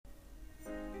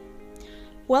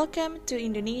Welcome to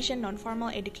Indonesian Non-Formal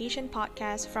Education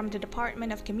Podcast from the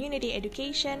Department of Community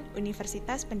Education,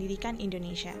 Universitas Pendidikan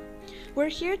Indonesia. We're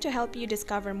here to help you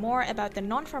discover more about the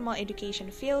non-formal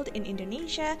education field in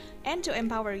Indonesia and to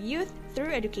empower youth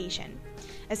through education.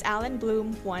 As Alan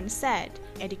Bloom once said,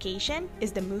 education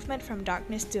is the movement from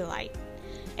darkness to light.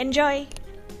 Enjoy!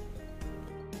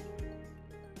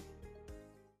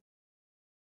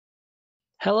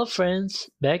 Hello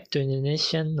friends, back to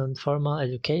Indonesian Non-Formal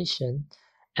Education.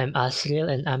 I'm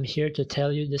Asriel and I'm here to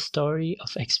tell you the story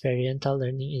of experiential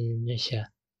learning in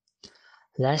Indonesia.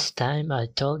 Last time I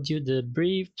told you the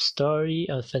brief story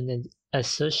of an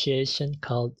association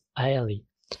called AELI.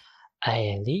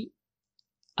 AELI,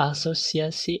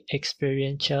 Asosiasi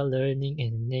Experiential Learning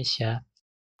Indonesia,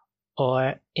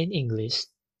 or in English,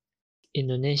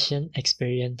 Indonesian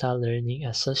Experiential Learning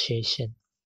Association.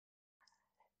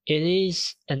 It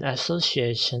is an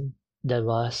association that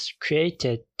was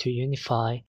created to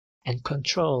unify and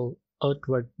control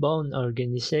outward-bound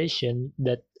organization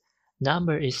that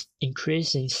number is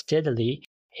increasing steadily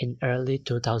in early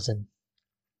 2000.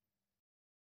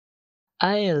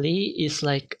 AELI is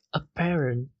like a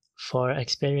parent for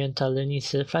experiential learning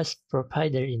service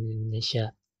provider in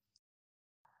Indonesia.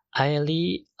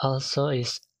 AELI also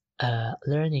is a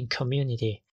learning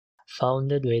community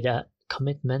founded with a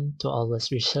commitment to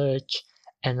always research,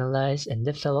 analyze, and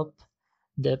develop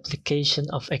the application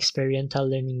of experiential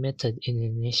learning method in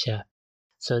Indonesia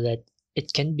so that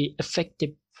it can be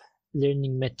effective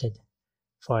learning method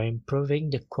for improving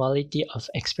the quality of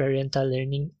experiential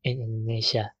learning in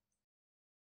Indonesia.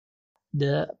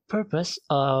 The purpose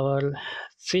or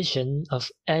vision of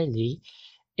AELI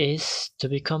is to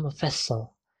become a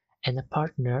vessel and a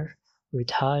partner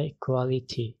with high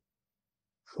quality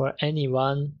for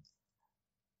anyone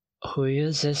who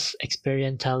uses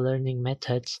experiential learning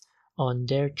methods on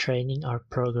their training or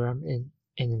program in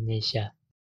Indonesia.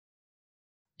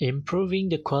 Improving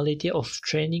the quality of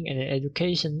training and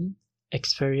education,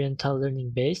 experiential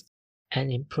learning based,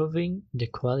 and improving the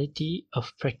quality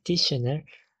of practitioner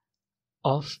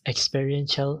of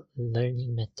experiential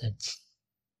learning methods.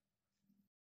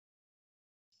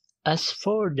 As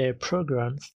for their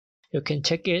programs, you can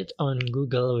check it on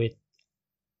Google with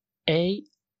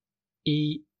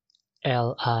AELI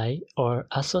or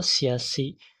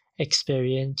Asosiasi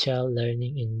Experiential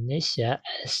Learning Indonesia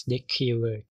as the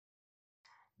keyword.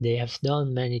 They have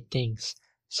done many things,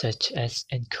 such as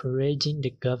encouraging the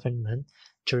government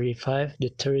to revive the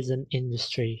tourism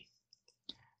industry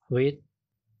with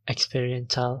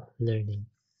experiential learning.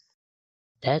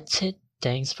 That's it.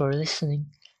 Thanks for listening.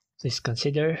 Please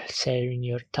consider sharing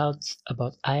your thoughts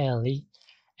about AELI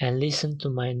and listen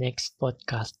to my next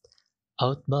podcast,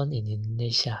 Outbound in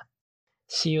Indonesia.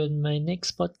 See you in my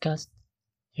next podcast.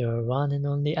 Your one and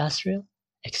only Asriel.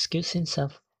 Excuse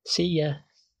himself. See ya.